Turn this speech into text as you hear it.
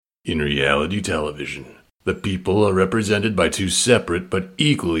In reality television, the people are represented by two separate but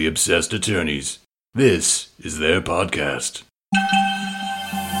equally obsessed attorneys. This is their podcast.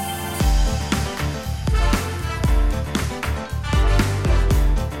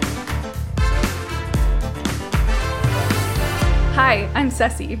 Hi, I'm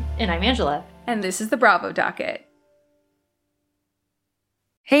Ceci. And I'm Angela. And this is the Bravo Docket.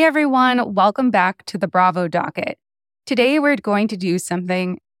 Hey everyone, welcome back to the Bravo Docket. Today we're going to do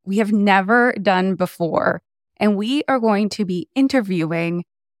something we have never done before, and we are going to be interviewing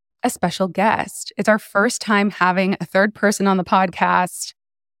a special guest. It's our first time having a third person on the podcast.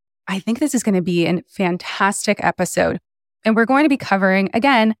 I think this is going to be a fantastic episode, and we're going to be covering,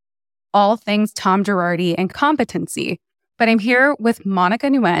 again, all things Tom Girardi and competency. But I'm here with Monica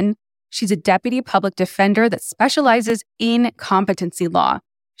Nguyen. She's a deputy public defender that specializes in competency law.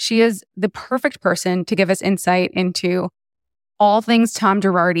 She is the perfect person to give us insight into all things Tom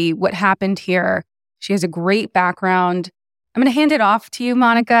Girardi, what happened here. She has a great background. I'm going to hand it off to you,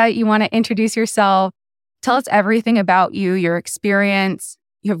 Monica. You want to introduce yourself? Tell us everything about you, your experience.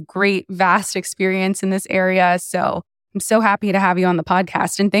 You have great, vast experience in this area. So I'm so happy to have you on the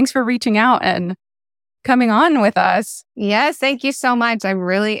podcast. And thanks for reaching out and coming on with us. Yes, thank you so much. I'm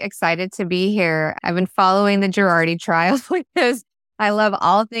really excited to be here. I've been following the Girardi trial because I love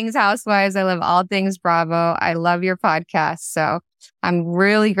all things Housewives. I love all things Bravo. I love your podcast. So I'm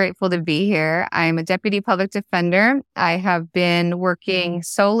really grateful to be here. I'm a deputy public defender. I have been working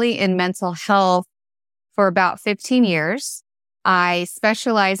solely in mental health for about 15 years. I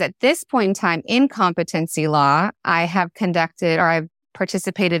specialize at this point in time in competency law. I have conducted, or I've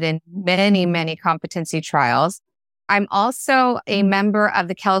participated in many competency trials. I'm also a member of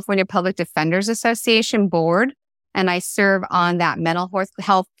the California Public Defenders Association board, and I serve on that mental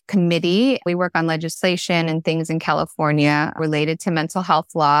health committee. We work on legislation and things in California related to mental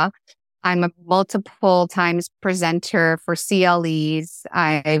health law. I'm a multiple times presenter for CLEs.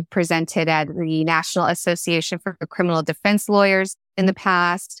 I've presented at the National Association for Criminal Defense Lawyers in the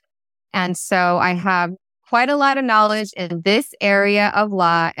past. And so I have quite a lot of knowledge in this area of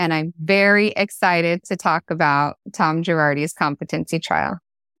law, and I'm very excited to talk about Tom Girardi's competency trial.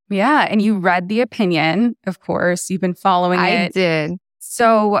 Yeah, and you read the opinion, of course. You've been following it. I did.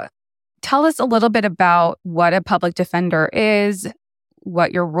 So tell us a little bit about what a public defender is,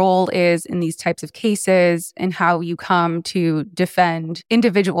 what your role is in these types of cases, and how you come to defend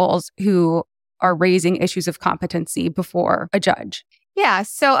individuals who are raising issues of competency before a judge. Yeah,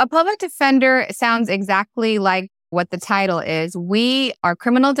 so a public defender sounds exactly like what the title is. We are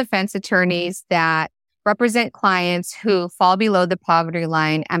criminal defense attorneys that represent clients who fall below the poverty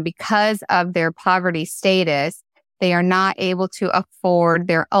line, and because of their poverty status, they are not able to afford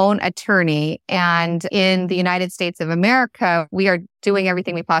their own attorney. And in the United States of America, we are doing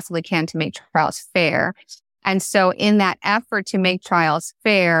everything we possibly can to make trials fair. And so in that effort to make trials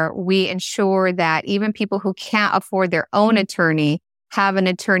fair, we ensure that even people who can't afford their own attorney have an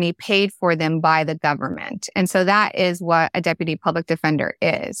attorney paid for them by the government. And so that is what a deputy public defender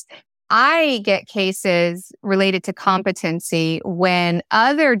is. I get cases related to competency when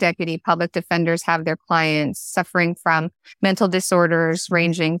other deputy public defenders have their clients suffering from mental disorders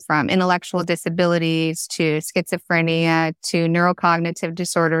ranging from intellectual disabilities to schizophrenia to neurocognitive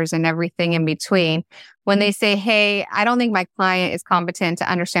disorders and everything in between. When they say, hey, I don't think my client is competent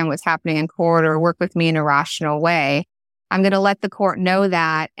to understand what's happening in court or work with me in a rational way, I'm going to let the court know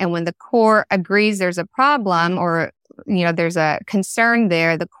that. And when the court agrees there's a problem or there's a concern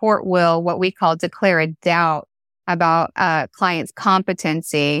there, the court will what we call declare a doubt about a client's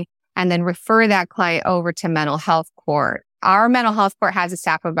competency and then refer that client over to mental health court. Our mental health court has a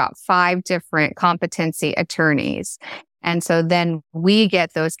staff of about 5 different competency attorneys. And so then we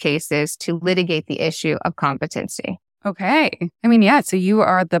get those cases to litigate the issue of competency. Okay. I mean, yeah, so you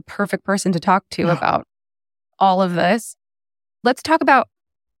are the perfect person to talk to about all of this. Let's talk about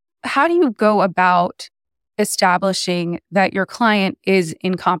how do you go about establishing that your client is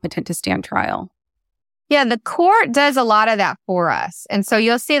incompetent to stand trial? Yeah, the court does a lot of that for us. And so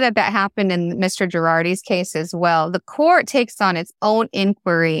you'll see that happened in Mr. Girardi's case as well. The court takes on its own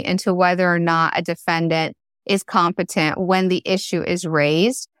inquiry into whether or not a defendant is competent when the issue is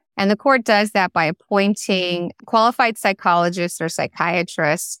raised. And the court does that by appointing qualified psychologists or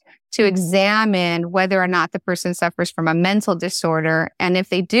psychiatrists to examine whether or not the person suffers from a mental disorder. And if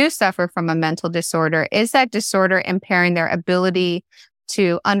they do suffer from a mental disorder, is that disorder impairing their ability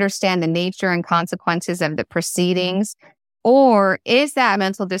to understand the nature and consequences of the proceedings? Or is that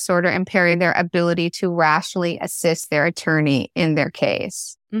mental disorder impairing their ability to rationally assist their attorney in their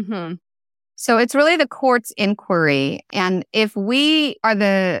case? Mm-hmm. So it's really the court's inquiry. And if we are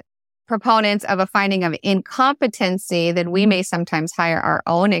the proponents of a finding of incompetency, then we may sometimes hire our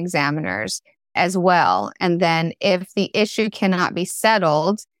own examiners as well. And then if the issue cannot be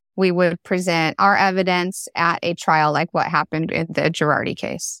settled, we would present our evidence at a trial like what happened in the Girardi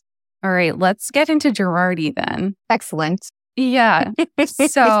case. All right, let's get into Girardi then. Excellent. Yeah.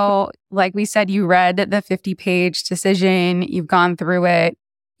 So, like we said, you read the 50-page decision, you've gone through it,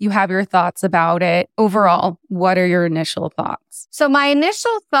 you have your thoughts about it. Overall, what are your initial thoughts? So my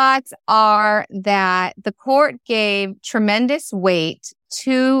initial thoughts are that the court gave tremendous weight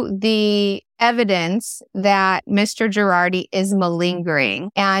to the evidence that Mr. Girardi is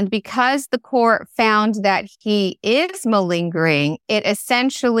malingering. And because the court found that he is malingering, it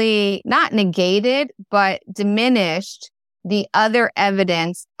essentially not negated, but diminished the other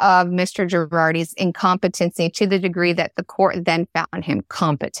evidence of Mr. Girardi's incompetency to the degree that the court then found him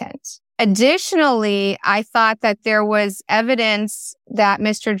competent. Additionally, I thought that there was evidence that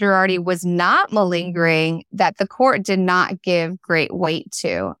Mr. Girardi was not malingering that the court did not give great weight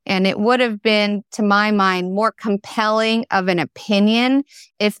to. And it would have been, to my mind, more compelling of an opinion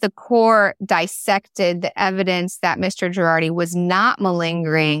if the court dissected the evidence that Mr. Girardi was not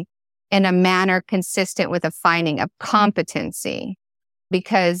malingering in a manner consistent with a finding of competency,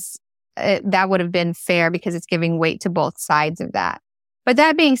 because that would have been fair because it's giving weight to both sides of that. But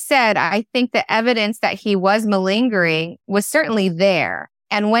that being said, I think the evidence that he was malingering was certainly there.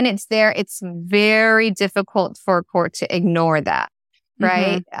 And when it's there, it's very difficult for a court to ignore that,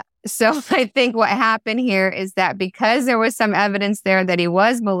 right? Mm-hmm. So I think what happened here is that because there was some evidence there that he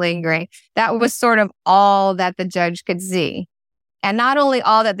was malingering, that was sort of all that the judge could see. And not only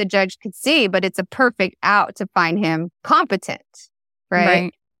all that the judge could see, but it's a perfect out to find him competent,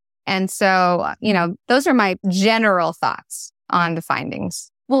 right? And so, those are my general thoughts on the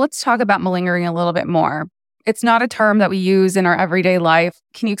findings. Well, let's talk about malingering a little bit more. It's not a term that we use in our everyday life.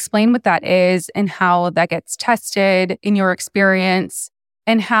 Can you explain what that is and how that gets tested in your experience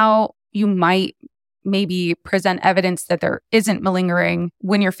and how you might maybe present evidence that there isn't malingering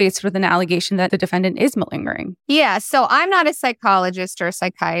when you're faced with an allegation that the defendant is malingering? Yeah, so I'm not a psychologist or a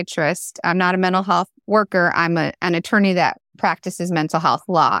psychiatrist. I'm not a mental health worker. I'm an attorney that practices mental health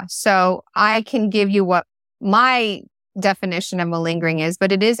law. So I can give you what my definition of malingering is,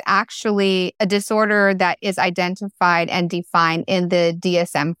 but it is actually a disorder that is identified and defined in the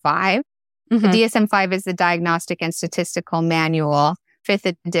DSM-5. Mm-hmm. The DSM-5 is the Diagnostic and Statistical Manual,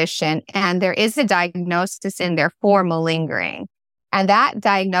 5th edition, and there is a diagnosis in there for malingering. And that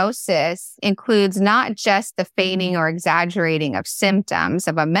diagnosis includes not just the feigning or exaggerating of symptoms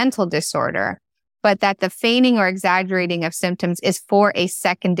of a mental disorder, but that the feigning or exaggerating of symptoms is for a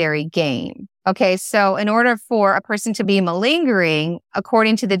secondary gain. Okay, so in order for a person to be malingering,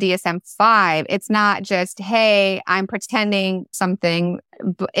 according to the DSM-5, it's not just, hey, I'm pretending something.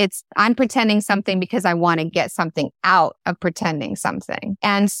 I'm pretending something because I want to get something out of pretending something.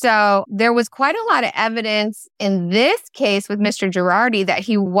 And so there was quite a lot of evidence in this case with Mr. Girardi that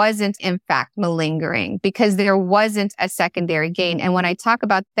he wasn't in fact malingering because there wasn't a secondary gain. And when I talk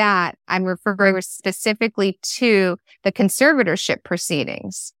about that, I'm referring specifically to the conservatorship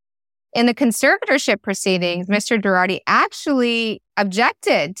proceedings. In the conservatorship proceedings, Mr. Girardi actually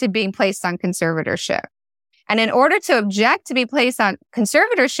objected to being placed on conservatorship. And in order to object to be placed on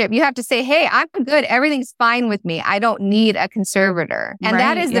conservatorship, you have to say, hey, I'm good. Everything's fine with me. I don't need a conservator. And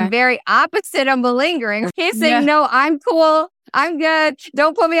that is the very opposite of malingering. He's saying, no, I'm cool. I'm good.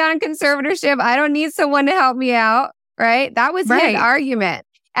 Don't put me on conservatorship. I don't need someone to help me out. Right? That was his argument.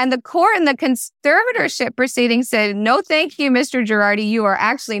 And the court in the conservatorship proceeding said, no, thank you, Mr. Girardi. You are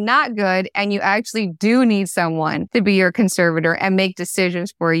actually not good. And you actually do need someone to be your conservator and make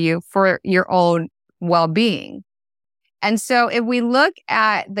decisions for you for your own well-being. And so if we look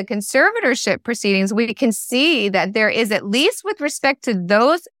at the conservatorship proceedings, we can see that there is, at least with respect to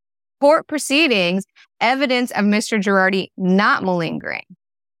those court proceedings, evidence of Mr. Girardi not malingering.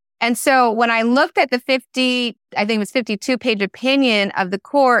 And so when I looked at the 52-page opinion of the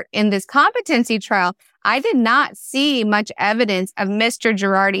court in this competency trial, I did not see much evidence of Mr.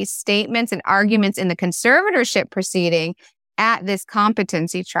 Girardi's statements and arguments in the conservatorship proceeding at this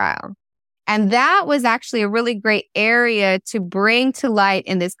competency trial. And that was actually a really great area to bring to light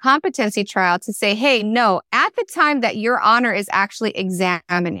in this competency trial to say, hey, no, at the time that Your Honor is actually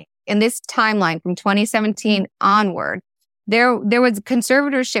examining in this timeline from 2017 onward, there was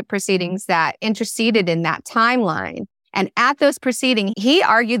conservatorship proceedings that interceded in that timeline. And at those proceedings, he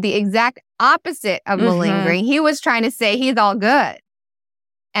argued the exact opposite of malingering. He was trying to say he's all good.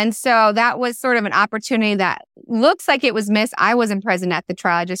 And so that was sort of an opportunity that looks like it was missed. I wasn't present at the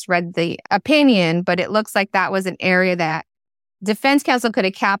trial. I just read the opinion, but it looks like that was an area that defense counsel could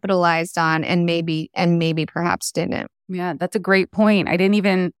have capitalized on and maybe perhaps didn't. Yeah, that's a great point. I didn't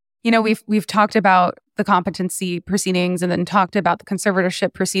even, we've talked about the competency proceedings and then talked about the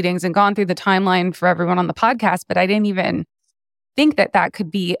conservatorship proceedings and gone through the timeline for everyone on the podcast, but I didn't even think that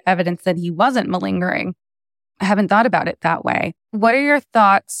could be evidence that he wasn't malingering. I haven't thought about it that way. What are your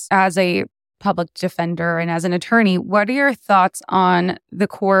thoughts as a public defender and as an attorney? What are your thoughts on the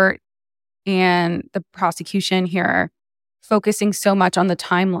court and the prosecution here focusing so much on the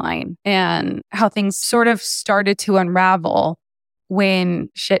timeline and how things sort of started to unravel when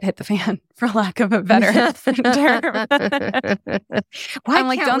shit hit the fan, for lack of a better term?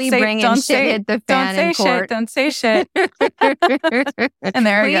 Why can't we bring in shit hit the fan in court? Don't say shit. And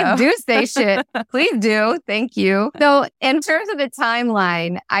there you go. Please do say shit. Please do. Thank you. So in terms of the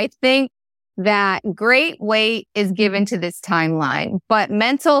timeline, I think that great weight is given to this timeline, but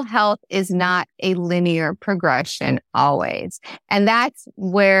mental health is not a linear progression always. And that's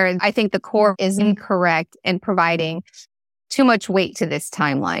where I think the court is incorrect in providing too much weight to this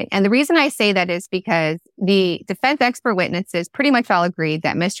timeline. And the reason I say that is because the defense expert witnesses pretty much all agreed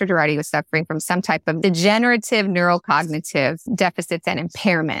that Mr. Girardi was suffering from some type of degenerative neurocognitive deficits and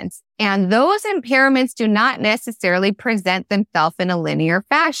impairments. And those impairments do not necessarily present themselves in a linear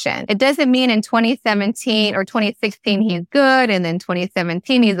fashion. It doesn't mean in 2017 or 2016 he's good, and then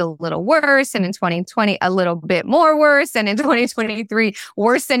 2017 he's a little worse, and in 2020 a little bit more worse, and in 2023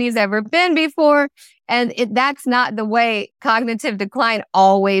 worse than he's ever been before. And that's not the way cognitive decline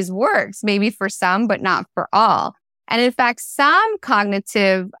always works, maybe for some, but not for all. And in fact, some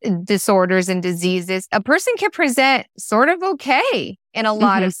cognitive disorders and diseases, a person can present sort of okay in a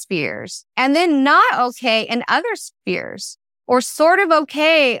lot of spheres, and then not okay in other spheres, or sort of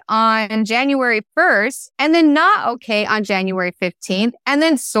okay on January 1st, and then not okay on January 15th, and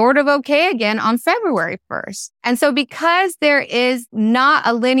then sort of okay again on February 1st. And so because there is not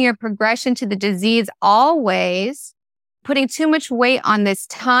a linear progression to the disease always, putting too much weight on this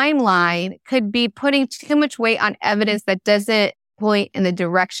timeline could be putting too much weight on evidence that doesn't point in the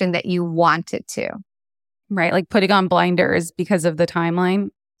direction that you want it to. Right, like putting on blinders because of the timeline.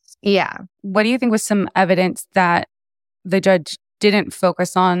 Yeah. What do you think was some evidence that the judge didn't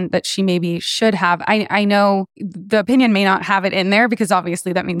focus on that she maybe should have? I know the opinion may not have it in there because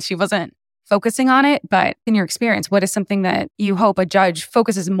obviously that means she wasn't focusing on it. But in your experience, what is something that you hope a judge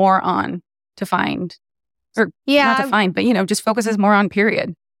focuses more on to find? Or not to find, but, just focuses more on,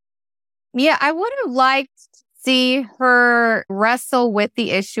 period. Yeah, I would have liked to see her wrestle with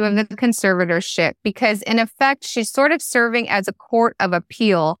the issue of the conservatorship because, in effect, she's sort of serving as a court of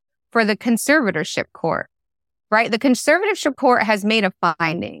appeal for the conservatorship court, right? The conservatorship court has made a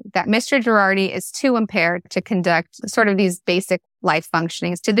finding that Mr. Girardi is too impaired to conduct sort of these basic life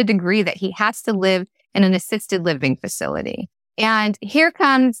functionings to the degree that he has to live in an assisted living facility. And here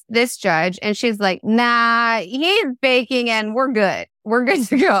comes this judge, and she's like, nah, he's baking and we're good. We're good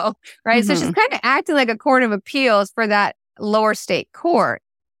to go, right? So she's kind of acting like a court of appeals for that lower state court.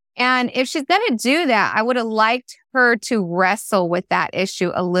 And if she's going to do that, I would have liked her to wrestle with that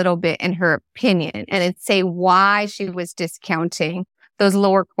issue a little bit in her opinion and say why she was discounting those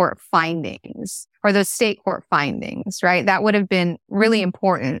lower court findings or those state court findings, right? That would have been really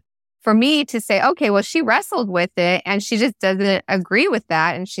important for me to say, okay, well, she wrestled with it and she just doesn't agree with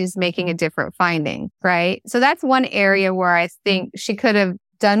that and she's making a different finding, right? So that's one area where I think she could have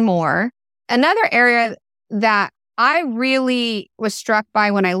done more. Another area that I really was struck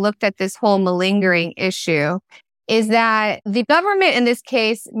by when I looked at this whole malingering issue is that the government in this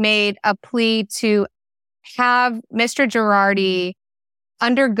case made a plea to have Mr. Girardi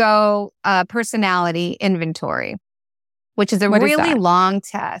undergo a personality inventory, which is a really long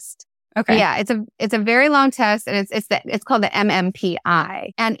test. Okay. Yeah, it's a very long test, and it's called the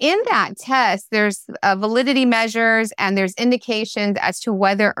MMPI. And in that test, there's validity measures and there's indications as to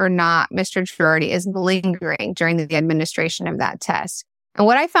whether or not Mr. Girardi is malingering during the administration of that test. And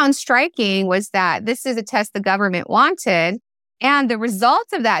what I found striking was that this is a test the government wanted, and the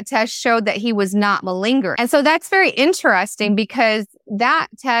results of that test showed that he was not malingering. And so that's very interesting because that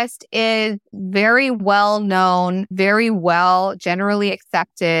test is very well known, very well generally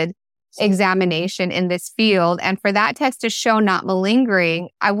accepted examination in this field. And for that test to show not malingering,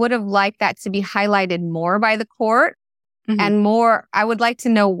 I would have liked that to be highlighted more by the court and more. I would like to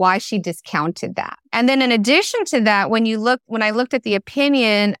know why she discounted that. And then in addition to that, when I looked at the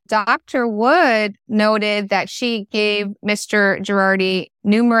opinion, Dr. Wood noted that she gave Mr. Girardi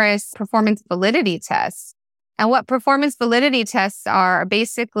numerous performance validity tests. And what performance validity tests are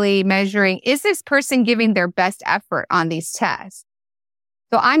basically measuring, is this person giving their best effort on these tests?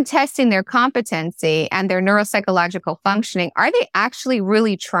 So I'm testing their competency and their neuropsychological functioning. Are they actually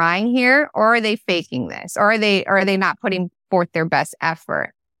really trying here, or are they faking this? Or are they not putting forth their best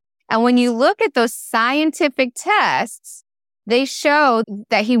effort? And when you look at those scientific tests, they show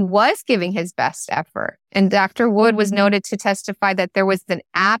that he was giving his best effort. And Dr. Wood was noted to testify that there was an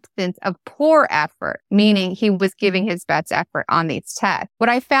absence of poor effort, meaning he was giving his best effort on these tests. What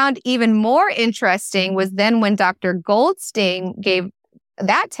I found even more interesting was then when Dr. Goldstein gave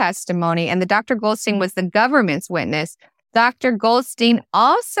that testimony, and the Dr. Goldstein was the government's witness. Dr. Goldstein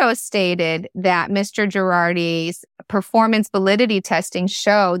also stated that Mr. Girardi's performance validity testing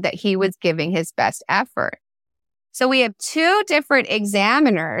showed that he was giving his best effort. So we have two different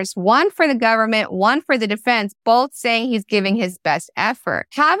examiners, one for the government, one for the defense, both saying he's giving his best effort.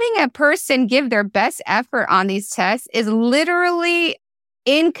 Having a person give their best effort on these tests is literally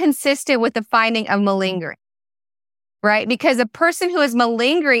inconsistent with the finding of malingering, right? Because a person who is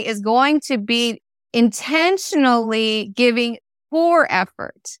malingering is going to be intentionally giving poor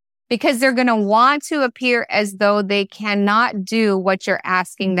effort because they're going to want to appear as though they cannot do what you're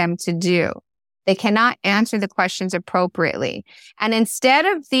asking them to do. They cannot answer the questions appropriately. And instead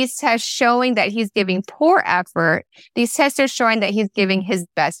of these tests showing that he's giving poor effort, these tests are showing that he's giving his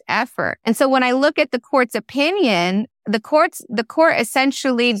best effort. And so when I look at the court's opinion, the court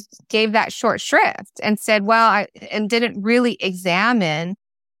essentially gave that short shrift and said, and didn't really examine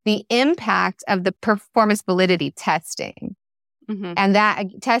the impact of the performance validity testing. Mm-hmm. And that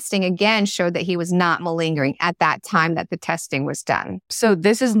testing, again, showed that he was not malingering at that time that the testing was done. So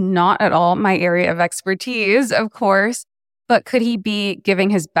this is not at all my area of expertise, of course, but could he be giving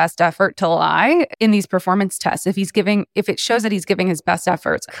his best effort to lie in these performance tests? If it shows that he's giving his best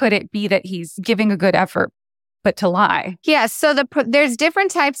efforts, could it be that he's giving a good effort, but to lie? Yeah, so there's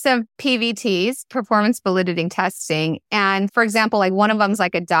different types of PVTs, performance validity testing. And for example, like one of them is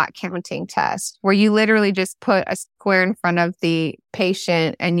like a dot counting test where you literally just put a square in front of the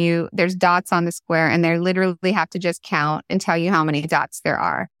patient and there's dots on the square and they literally have to just count and tell you how many dots there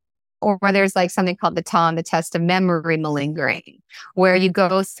are. Or there's like something called the TOM, the test of memory malingering, where you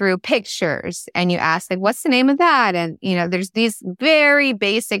go through pictures and you ask, like, what's the name of that? And, there's these very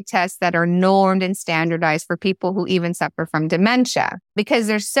basic tests that are normed and standardized for people who even suffer from dementia, because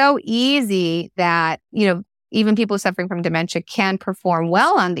they're so easy that, even people suffering from dementia can perform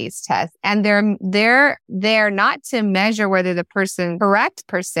well on these tests. And they're not to measure whether the person correct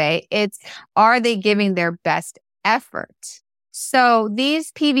per se. It's, are they giving their best effort? So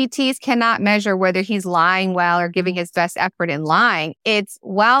these PVTs cannot measure whether he's lying well or giving his best effort in lying. It's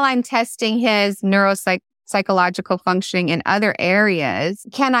while I'm testing his neuropsychological functioning in other areas,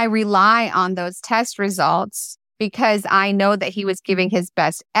 can I rely on those test results because I know that he was giving his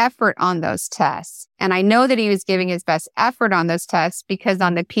best effort on those tests. And I know that he was giving his best effort on those tests because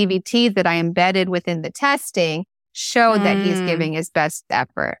on the PVTs that I embedded within the testing showed that he's giving his best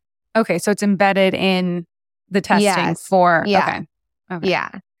effort. Okay, so it's embedded in the testing for, yeah. Okay. Yeah.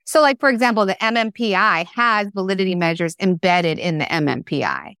 So like, for example, the MMPI has validity measures embedded in the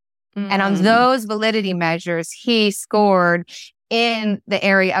MMPI. And on those validity measures, he scored in the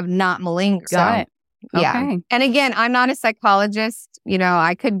area of not malingering. Got it. Okay. Yeah. And again, I'm not a psychologist.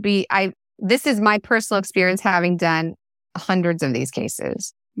 This is my personal experience having done hundreds of these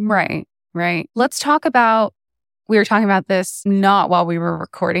cases. Right. Let's talk about, we were talking about this not while we were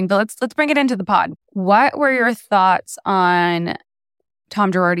recording, but let's bring it into the pod. What were your thoughts on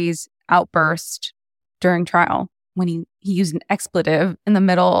Tom Girardi's outburst during trial when he used an expletive in the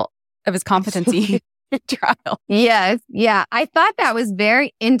middle of his competency trial? Yes. Yeah. I thought that was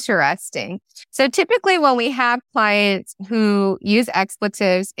very interesting. So typically when we have clients who use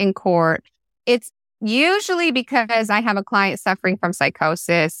expletives in court, it's usually because I have a client suffering from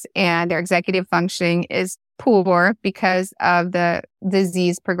psychosis and their executive functioning is poor because of the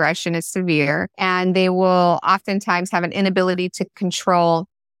disease progression is severe. And they will oftentimes have an inability to control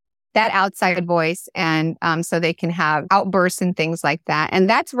that outside voice. And so they can have outbursts and things like that. And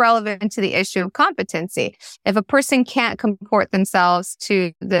that's relevant to the issue of competency. If a person can't comport themselves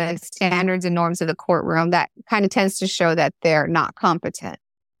to the standards and norms of the courtroom, that kind of tends to show that they're not competent.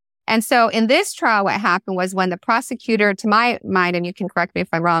 And so in this trial, what happened was when the prosecutor, to my mind, and you can correct me if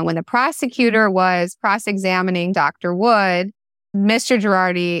I'm wrong, when the prosecutor was cross-examining Dr. Wood, Mr.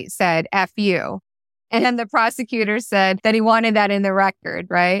 Girardi said, F you. And then the prosecutor said that he wanted that in the record,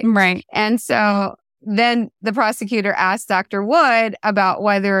 right? Right. And so then the prosecutor asked Dr. Wood about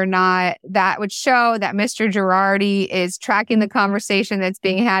whether or not that would show that Mr. Girardi is tracking the conversation that's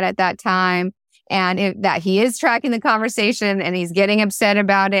being had at that time and that he is tracking the conversation and he's getting upset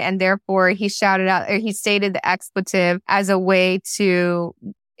about it. And therefore he shouted out, or he stated the expletive as a way to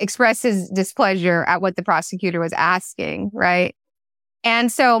express his displeasure at what the prosecutor was asking, right?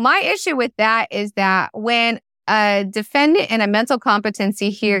 And so my issue with that is that when a defendant in a mental competency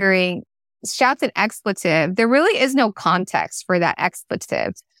hearing shouts an expletive, there really is no context for that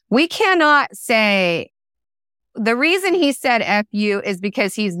expletive. We cannot say the reason he said F you is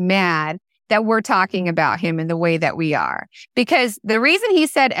because he's mad that we're talking about him in the way that we are. Because the reason he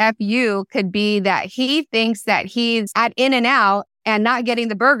said F you could be that he thinks that he's at In-N-Out and not getting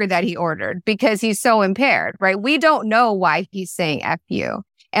the burger that he ordered because he's so impaired, right? We don't know why he's saying F you.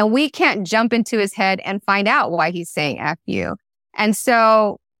 And we can't jump into his head and find out why he's saying F you. And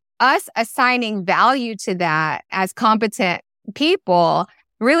so us assigning value to that as competent people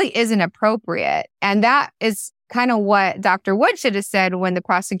really isn't appropriate. And that is kind of what Dr. Wood should have said when the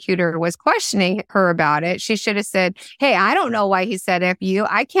prosecutor was questioning her about it. She should have said, hey, I don't know why he said F you.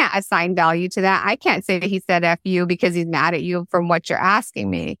 I can't assign value to that. I can't say that he said F you because he's mad at you from what you're asking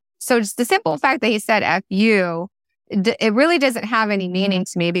me. So just the simple fact that he said F you, it really doesn't have any meaning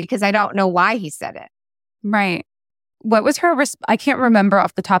to me because I don't know why he said it. Right. What was her I can't remember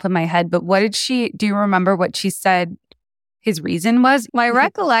off the top of my head, but do you remember what she said his reason was? My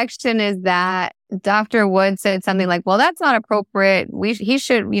recollection is that Dr. Wood said something like, well, that's not appropriate. He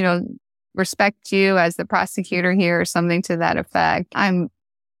should, respect you as the prosecutor here or something to that effect. I'm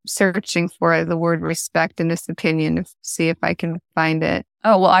searching for the word respect in this opinion to see if I can find it.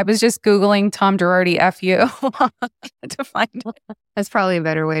 Oh, well, I was just Googling Tom Girardi F you to find it. That's probably a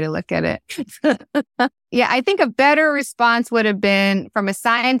better way to look at it. Yeah, I think a better response would have been from a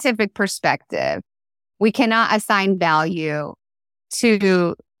scientific perspective. We cannot assign value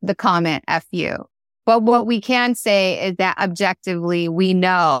to the comment F you. But what we can say is that objectively, we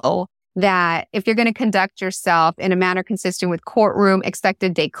know that if you're going to conduct yourself in a manner consistent with courtroom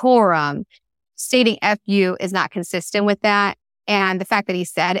expected decorum, stating F you is not consistent with that. And the fact that he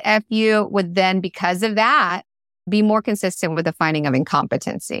said F you would then, because of that, be more consistent with the finding of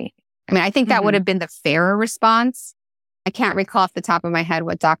incompetency. I mean, I think that would have been the fairer response. I can't recall off the top of my head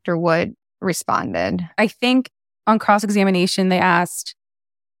what Dr. Wood responded. I think on cross-examination, they asked,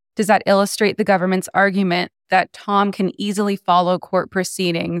 does that illustrate the government's argument that Tom can easily follow court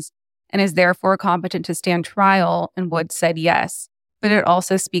proceedings and is therefore competent to stand trial? And Wood said yes, but it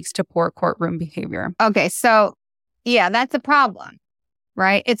also speaks to poor courtroom behavior. Okay, so yeah, that's a problem,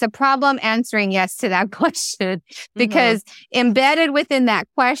 right? It's a problem answering yes to that question because embedded within that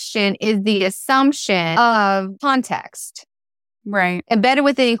question is the assumption of context. Right. Embedded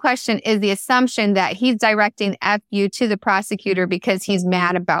within the question is the assumption that he's directing F you to the prosecutor because he's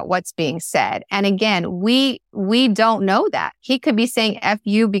mad about what's being said. And again, we don't know that. He could be saying F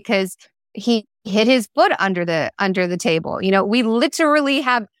you because he hit his foot under the table. We literally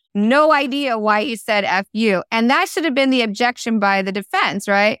have no idea why he said F you. And that should have been the objection by the defense,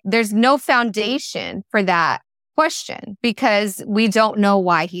 right? There's no foundation for that question because we don't know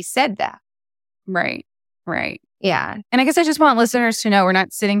why he said that. Right. Right. Yeah. And I guess I just want listeners to know we're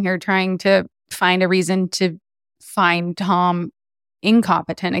not sitting here trying to find a reason to find Tom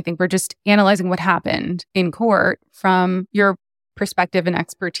incompetent. I think we're just analyzing what happened in court from your perspective and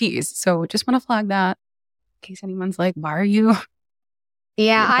expertise. So just want to flag that in case anyone's like, why are you?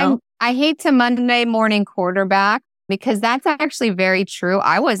 Yeah, I hate to Monday morning quarterback because that's actually very true.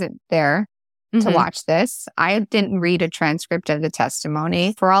 I wasn't there to watch this. I didn't read a transcript of the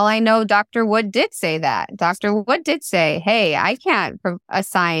testimony. For all I know, Dr. Wood did say that. Dr. Wood did say, hey, I can't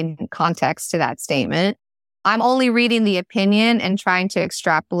assign context to that statement. I'm only reading the opinion and trying to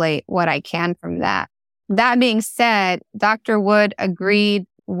extrapolate what I can from that. That being said, Dr. Wood agreed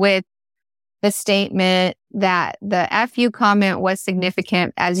with the statement that the FU comment was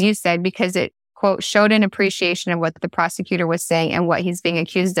significant, as you said, because it, quote, showed an appreciation of what the prosecutor was saying and what he's being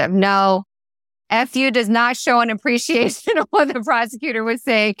accused of. No, FU does not show an appreciation of what the prosecutor was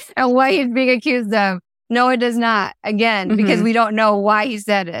saying and what he's being accused of. No, it does not. Again, because we don't know why he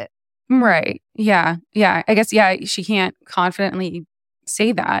said it. Right. Yeah. Yeah. I guess, she can't confidently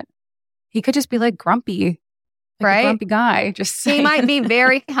say that. He could just be like grumpy. Like a grumpy guy. He might be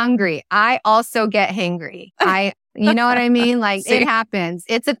very hungry. I also get hangry. You know what I mean? Like it happens.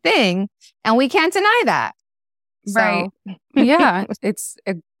 It's a thing. And we can't deny that. Right. Yeah. It's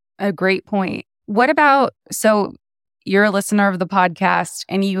a great point. What about, so you're a listener of the podcast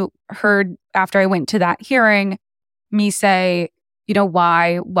and you heard after I went to that hearing me say,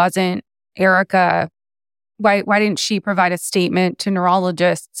 why wasn't Erica, why didn't she provide a statement to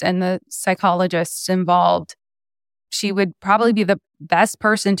neurologists and the psychologists involved? She would probably be the best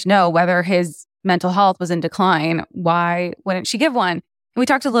person to know whether his mental health was in decline, why wouldn't she give one? And we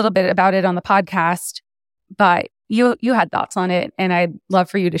talked a little bit about it on the podcast, but you had thoughts on it, and I'd love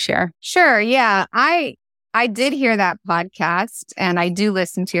for you to share. Sure. Yeah. I did hear that podcast, and I do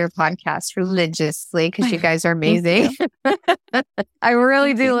listen to your podcast religiously because you guys are amazing. I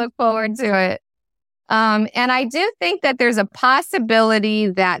really do look forward to it. And I do think that there's a possibility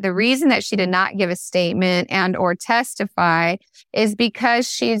that the reason that she did not give a statement and or testify is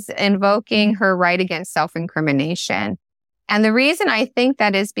because she's invoking her right against self-incrimination. And the reason I think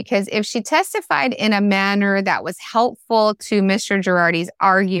that is because if she testified in a manner that was helpful to Mr. Girardi's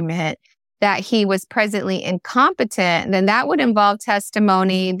argument that he was presently incompetent, then that would involve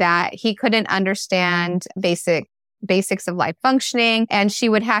testimony that he couldn't understand basics of life functioning. And she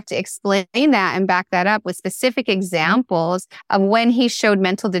would have to explain that and back that up with specific examples of when he showed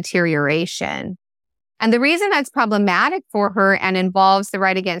mental deterioration. And the reason that's problematic for her and involves the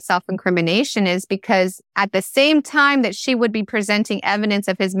right against self-incrimination is because at the same time that she would be presenting evidence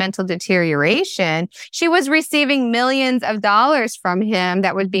of his mental deterioration, she was receiving millions of dollars from him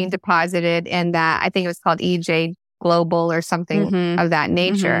that was being deposited in that, I think it was called EJ Global or something of that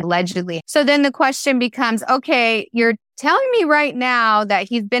nature, allegedly. So then the question becomes, okay, you're telling me right now that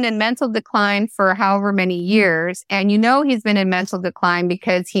he's been in mental decline for however many years, and you know he's been in mental decline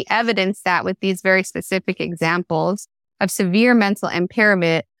because he evidenced that with these very specific examples of severe mental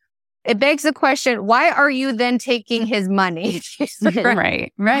impairment. It begs the question, why are you then taking his money?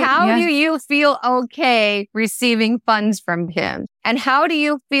 Right. How do you feel okay receiving funds from him? And how do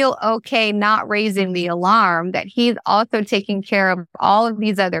you feel okay not raising the alarm that he's also taking care of all of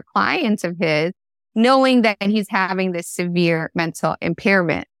these other clients of his, knowing that he's having this severe mental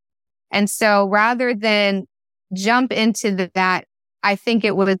impairment? And so rather than jump into that, I think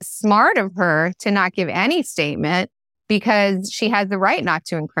it was smart of her to not give any statement because she has the right not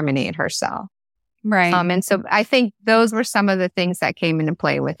to incriminate herself. Right. And so I think those were some of the things that came into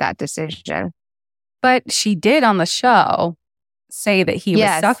play with that decision. But she did on the show say that he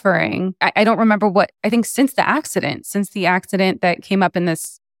was suffering. I don't remember what, I think since the accident that came up in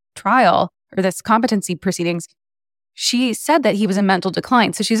this trial or this competency proceedings, she said that he was in mental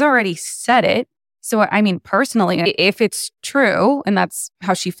decline. So she's already said it. So, I mean, personally, if it's true, and that's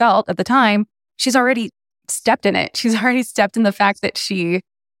how she felt at the time, she's already stepped in it. She's already stepped in the fact that she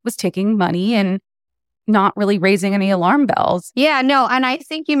was taking money and not really raising any alarm bells. Yeah, no. And I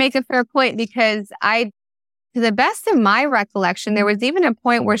think you make a fair point because to the best of my recollection, there was even a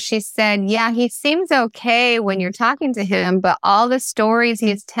point where she said, yeah, he seems okay when you're talking to him, but all the stories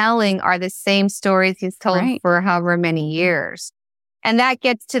he's telling are the same stories he's told for however many years. And that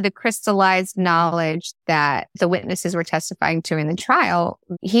gets to the crystallized knowledge that the witnesses were testifying to in the trial.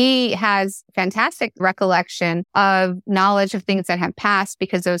 He has fantastic recollection of knowledge of things that have passed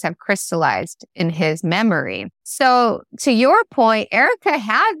because those have crystallized in his memory. So to your point, Erica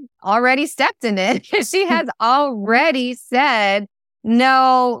had already stepped in it. She has already said,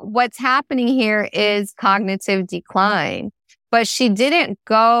 no, what's happening here is cognitive decline. But she did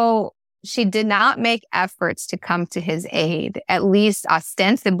not make efforts to come to his aid, at least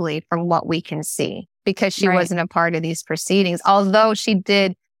ostensibly from what we can see, because she wasn't a part of these proceedings. Although she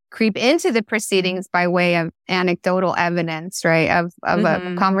did creep into the proceedings by way of anecdotal evidence, right, of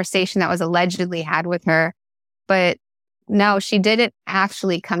a conversation that was allegedly had with her. But no, she didn't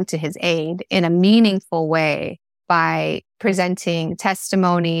actually come to his aid in a meaningful way by presenting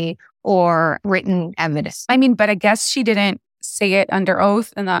testimony or written evidence. I mean, but I guess she didn't say it under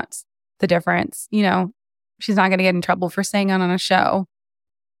oath, and that's the difference. You know, she's not going to get in trouble for saying it on a show.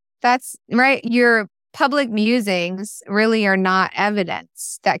 That's right. Your public musings really are not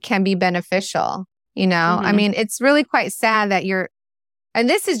evidence that can be beneficial. You know, I mean, it's really quite sad that and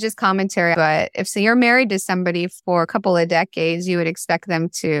this is just commentary, but if you're married to somebody for a couple of decades, you would expect them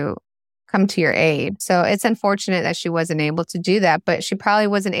to come to your aid. So it's unfortunate that she wasn't able to do that, but she probably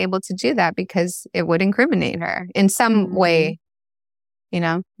wasn't able to do that because it would incriminate her in some way, you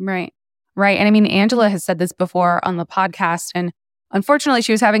know? Right. Right. And I mean, Angela has said this before on the podcast, and unfortunately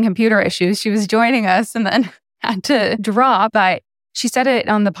she was having computer issues. She was joining us and then had to drop, but she said it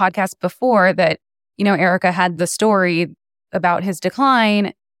on the podcast before that, you know, Erica had the story about his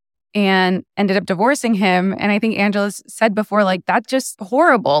decline and ended up divorcing him. And I think Angela's said before, like, that's just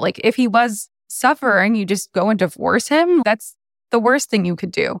horrible. Like, if he was suffering, you just go and divorce him. That's the worst thing you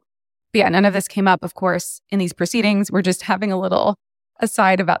could do. But yeah, none of this came up, of course, in these proceedings. We're just having a little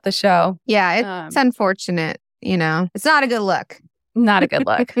aside about the show. Yeah, it's unfortunate, you know. It's not a good look. Not a good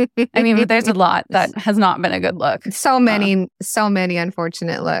look. I mean, there's a lot that has not been a good look. So many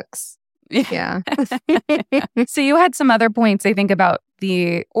unfortunate looks. Yeah. So you had some other points, I think, about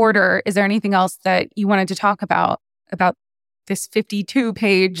the order, is there anything else that you wanted to talk about this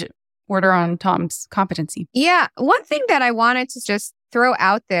 52-page order on Tom's competency? Yeah. One thing that I wanted to just throw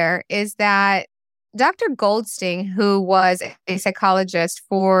out there is that Dr. Goldstein, who was a psychologist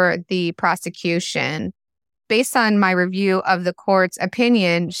for the prosecution, based on my review of the court's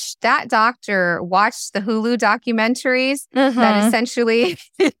opinion, that doctor watched the Hulu documentaries that essentially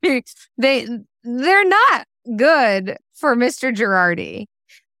they're not good for Mr. Girardi.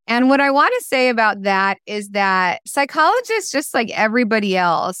 And what I want to say about that is that psychologists, just like everybody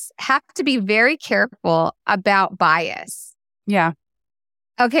else, have to be very careful about bias. Yeah.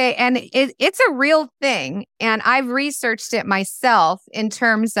 Okay. And it's a real thing. And I've researched it myself in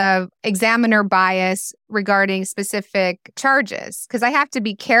terms of examiner bias regarding specific charges, because I have to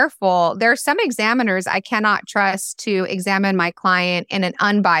be careful. There are some examiners I cannot trust to examine my client in an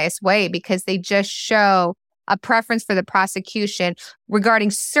unbiased way because they just show a preference for the prosecution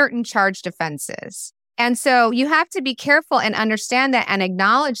regarding certain charged offenses. And so you have to be careful and understand that and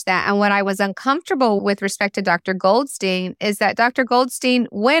acknowledge that. And what I was uncomfortable with respect to Dr. Goldstein is that Dr. Goldstein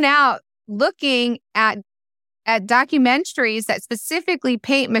went out looking at documentaries that specifically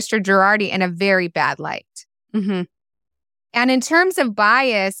paint Mr. Girardi in a very bad light. Mm-hmm. And in terms of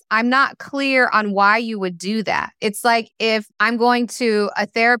bias, I'm not clear on why you would do that. It's like if I'm going to a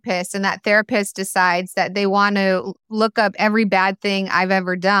therapist and that therapist decides that they want to look up every bad thing I've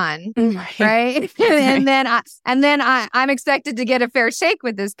ever done, right? and then I'm expected to get a fair shake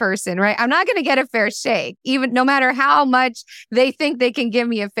with this person, right? I'm not going to get a fair shake, even no matter how much they think they can give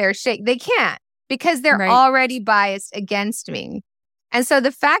me a fair shake. They can't because they're already biased against me. And so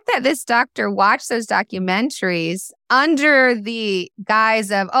the fact that this doctor watched those documentaries under the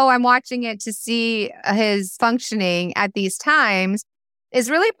guise of, oh, I'm watching it to see his functioning at these times is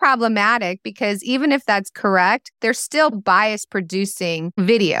really problematic because even if that's correct, they're still bias producing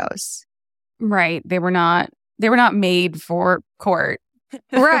videos. Right. They were not made for court.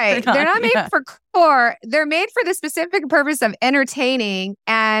 Right. They're not made for court. They're made for the specific purpose of entertaining.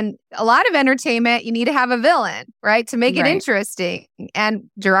 And a lot of entertainment, you need to have a villain, right? To make it interesting. And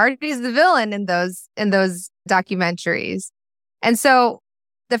Girardi is the villain in those documentaries. And so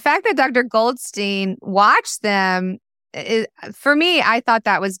the fact that Dr. Goldstein watched them, for me, I thought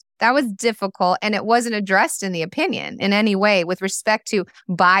that was difficult. And it wasn't addressed in the opinion in any way with respect to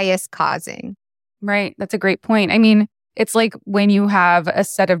bias causing. Right. That's a great point. I mean, it's like when you have a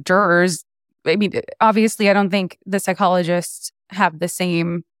set of jurors, I mean, obviously, I don't think the psychologists have the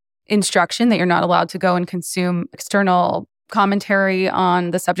same instruction that you're not allowed to go and consume external commentary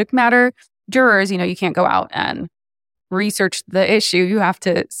on the subject matter. Jurors, you can't go out and research the issue. You have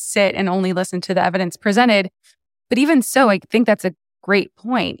to sit and only listen to the evidence presented. But even so, I think that's a great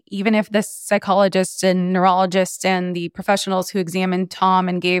point. Even if the psychologists and neurologists and the professionals who examined Tom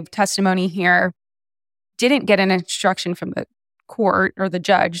and gave testimony here didn't get an instruction from the court or the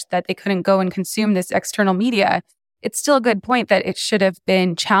judge that they couldn't go and consume this external media, it's still a good point that it should have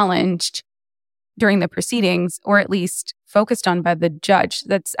been challenged during the proceedings or at least focused on by the judge.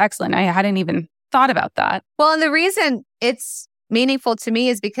 That's excellent. I hadn't even thought about that. Well, and the reason it's meaningful to me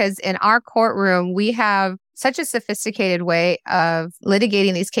is because in our courtroom, we have such a sophisticated way of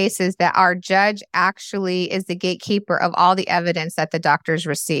litigating these cases that our judge actually is the gatekeeper of all the evidence that the doctors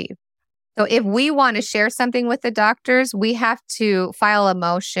receive. So if we want to share something with the doctors, we have to file a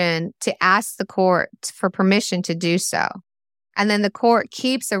motion to ask the court for permission to do so. And then the court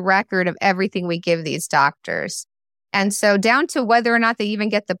keeps a record of everything we give these doctors. And so down to whether or not they even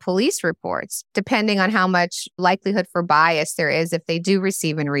get the police reports, depending on how much likelihood for bias there is if they do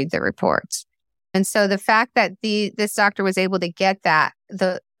receive and read the reports. And so the fact that this doctor was able to get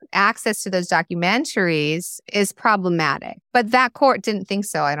the access to those documentaries is problematic. But that court didn't think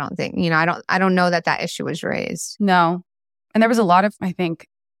so, I don't think. I don't know that issue was raised. No. And there was a lot of, I think,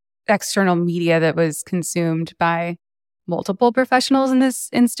 external media that was consumed by multiple professionals in this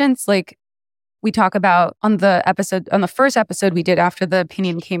instance. Like we talk about on the first episode we did after the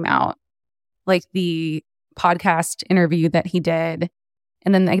opinion came out, like the podcast interview that he did.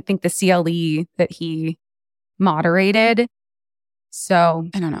 And then I think the CLE that he moderated. So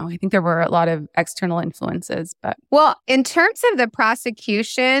I don't know. I think there were a lot of external influences, but. Well, in terms of the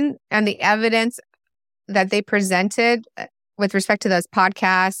prosecution and the evidence that they presented with respect to those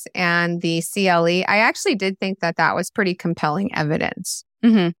podcasts and the CLE, I actually did think that was pretty compelling evidence.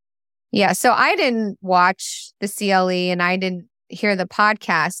 Mm-hmm. Yeah. So I didn't watch the CLE and I didn't hear the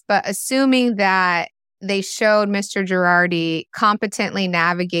podcast, but assuming that they showed Mr. Girardi competently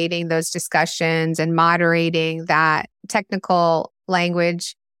navigating those discussions and moderating that technical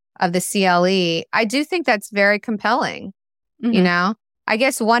language of the CLE, I do think that's very compelling, I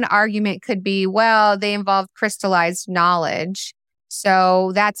guess one argument could be, well, they involve crystallized knowledge.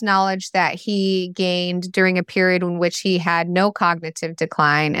 So that's knowledge that he gained during a period in which he had no cognitive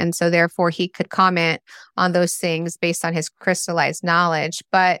decline. And so therefore he could comment on those things based on his crystallized knowledge.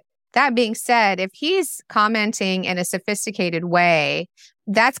 But that being said, if he's commenting in a sophisticated way,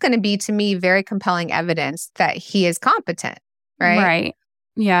 that's going to be, to me, very compelling evidence that he is competent, right? Right.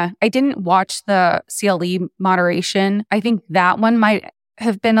 Yeah. I didn't watch the CLE moderation. I think that one might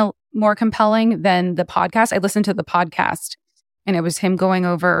have been more compelling than the podcast. I listened to the podcast and it was him going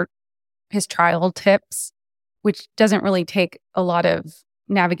over his trial tips, which doesn't really take a lot of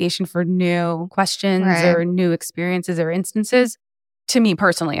navigation for new questions or new experiences or instances. To me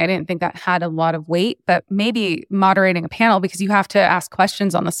personally, I didn't think that had a lot of weight, but maybe moderating a panel, because you have to ask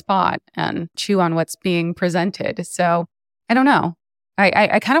questions on the spot and chew on what's being presented. So I don't know.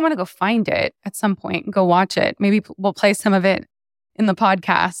 I kind of want to go find it at some point and go watch it. Maybe we'll play some of it in the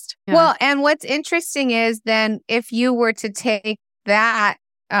podcast. Yeah. Well, and what's interesting is then if you were to take that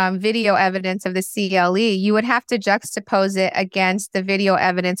video evidence of the CLE, you would have to juxtapose it against the video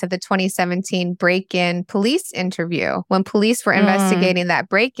evidence of the 2017 break-in police interview when police were investigating that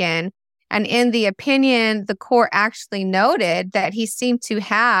break-in. And in the opinion, the court actually noted that he seemed to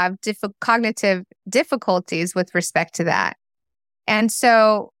have cognitive difficulties with respect to that. And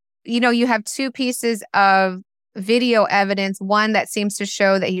so, you have two pieces of video evidence, one that seems to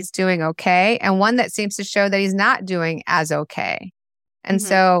show that he's doing okay, and one that seems to show that he's not doing as okay. And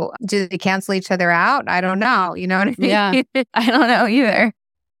so do they cancel each other out? I don't know. You know what I mean? Yeah, I don't know either.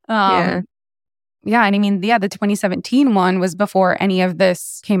 Yeah. And I mean, the 2017 one was before any of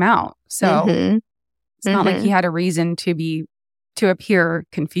this came out. So it's not like he had a reason to appear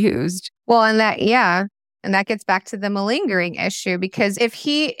confused. Well, and that gets back to the malingering issue, because if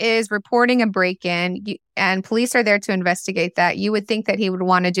he is reporting a break-in and police are there to investigate that, you would think that he would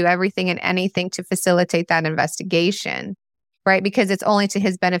want to do everything and anything to facilitate that investigation, right? Because it's only to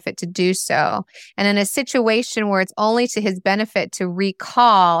his benefit to do so. And in a situation where it's only to his benefit to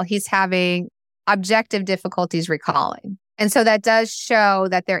recall, he's having objective difficulties recalling. And so that does show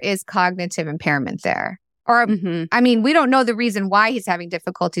that there is cognitive impairment there. Or, I mean, we don't know the reason why he's having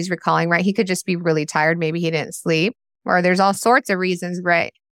difficulties recalling, right? He could just be really tired. Maybe he didn't sleep, or there's all sorts of reasons,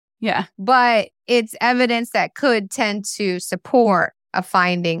 right? Yeah. But it's evidence that could tend to support a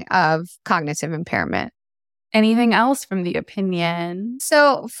finding of cognitive impairment. Anything else from the opinion?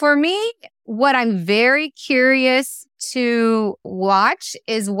 So for me, what I'm very curious to watch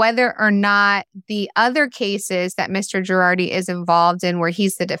is whether or not the other cases that Mr. Girardi is involved in, where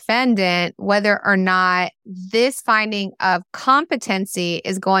he's the defendant, whether or not this finding of competency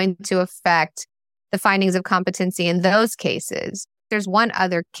is going to affect the findings of competency in those cases. There's one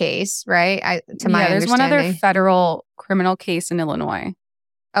other case, right? There's one other federal criminal case in Illinois.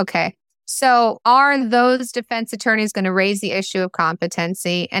 Okay. So are those defense attorneys going to raise the issue of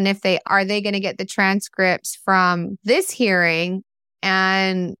competency? And if are they going to get the transcripts from this hearing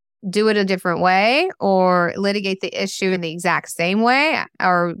and do it a different way, or litigate the issue in the exact same way,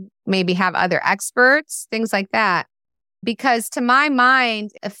 or maybe have other experts, things like that? Because to my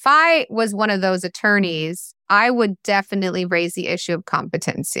mind, if I was one of those attorneys, I would definitely raise the issue of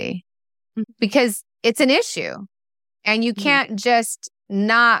competency, because it's an issue and you can't just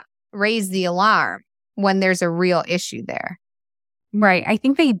not raise the alarm when there's a real issue there. Right. I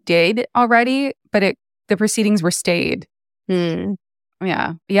think they did already, but the proceedings were stayed.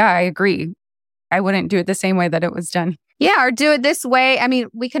 Yeah. Yeah, I agree. I wouldn't do it the same way that it was done. Yeah, or do it this way. I mean,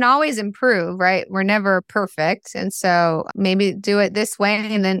 we can always improve, right? We're never perfect. And so maybe do it this way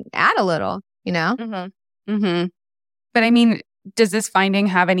and then add a little, But I mean, does this finding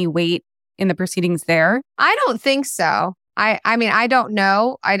have any weight in the proceedings there? I don't think so. I mean, I don't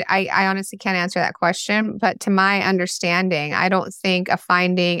know. I honestly can't answer that question. But to my understanding, I don't think a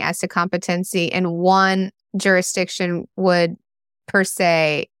finding as to competency in one jurisdiction would per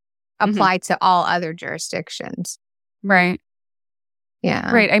se apply to all other jurisdictions. Right.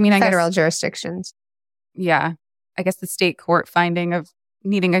 Yeah. Right. I mean, federal jurisdictions. Yeah. I guess the state court finding of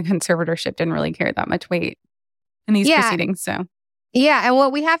needing a conservatorship didn't really carry that much weight in these proceedings. So. Yeah. And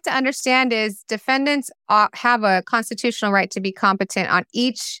what we have to understand is defendants have a constitutional right to be competent on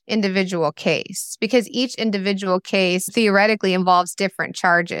each individual case, because each individual case theoretically involves different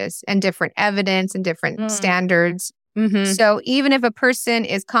charges and different evidence and different standards. So even if a person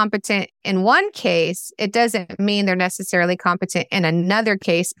is competent in one case, it doesn't mean they're necessarily competent in another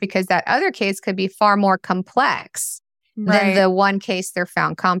case, because that other case could be far more complex than the one case they're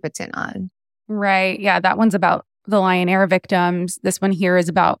found competent on. Right. Yeah. That one's about the Lion Air victims. This one here is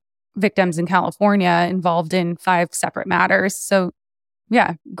about victims in California involved in 5 separate matters. So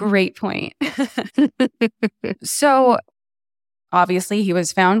Yeah, great point. So obviously he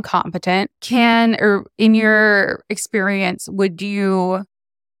was found competent. In your experience, would you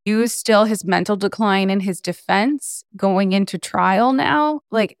use still his mental decline in his defense going into trial now?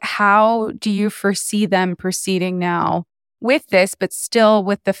 Like, how do you foresee them proceeding now with this, but still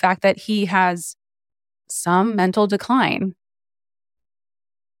with the fact that he has some mental decline?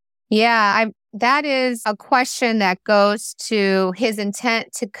 Yeah, that is a question that goes to his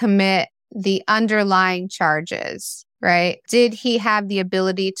intent to commit the underlying charges, right? Did he have the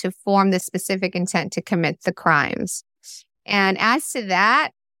ability to form the specific intent to commit the crimes? And as to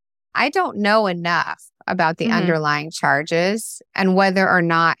that, I don't know enough about the underlying charges and whether or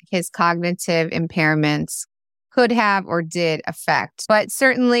not his cognitive impairments could have or did affect. But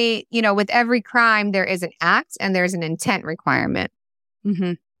certainly, with every crime, there is an act and there's an intent requirement.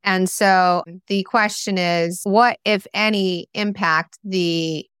 Mm-hmm. And so the question is, what, if any, impact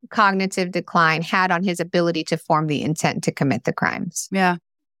the cognitive decline had on his ability to form the intent to commit the crimes? Yeah.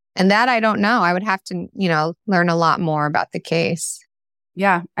 And that I don't know. I would have to, learn a lot more about the case.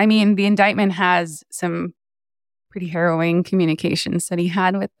 Yeah. I mean, the indictment has some pretty harrowing communications that he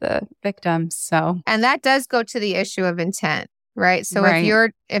had with the victims. And that does go to the issue of intent, right? So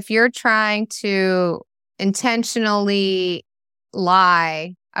Right. if you're trying to intentionally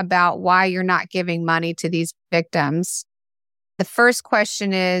lie about why you're not giving money to these victims, the first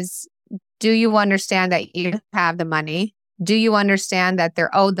question is, do you understand that you have the money? Do you understand that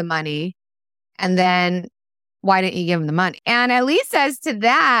they're owed the money? And then why didn't you give them the money? And at least as to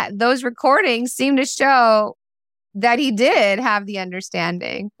that, those recordings seem to show that he did have the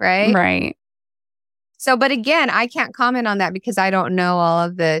understanding, right? Right. So, but again, I can't comment on that because I don't know all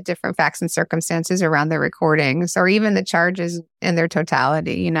of the different facts and circumstances around the recordings or even the charges in their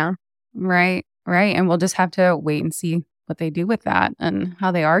totality, Right. Right. And we'll just have to wait and see what they do with that and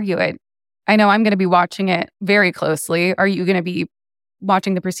how they argue it. I know I'm going to be watching it very closely. Are you going to be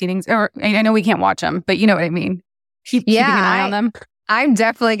watching the proceedings? Or I know we can't watch them, but you know what I mean. Keeping an eye on them. I'm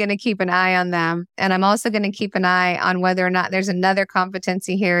definitely going to keep an eye on them. And I'm also going to keep an eye on whether or not there's another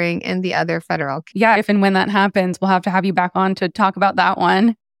competency hearing in the other federal case. Yeah, if and when that happens, we'll have to have you back on to talk about that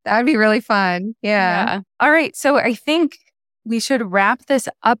one. That would be really fun. Yeah. All right. So I think we should wrap this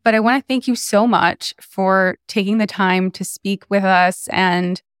up, but I want to thank you so much for taking the time to speak with us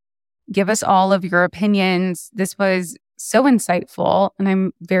and give us all of your opinions. This was so insightful, and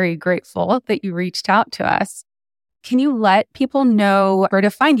I'm very grateful that you reached out to us. Can you let people know where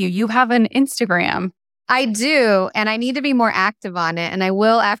to find you? You have an Instagram. I do, and I need to be more active on it, and I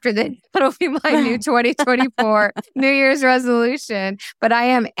will after this. That'll be my new 2024 New Year's resolution. But I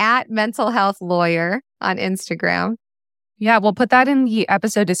am at Mental Health Lawyer on Instagram. Yeah, we'll put that in the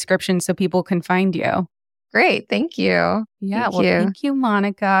episode description so people can find you. Great. Thank you. Thank you,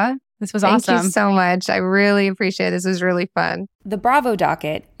 Monica. This was awesome. Thank you so much. I really appreciate it. This was really fun. The Bravo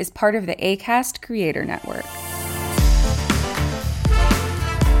Docket is part of the Acast Creator Network.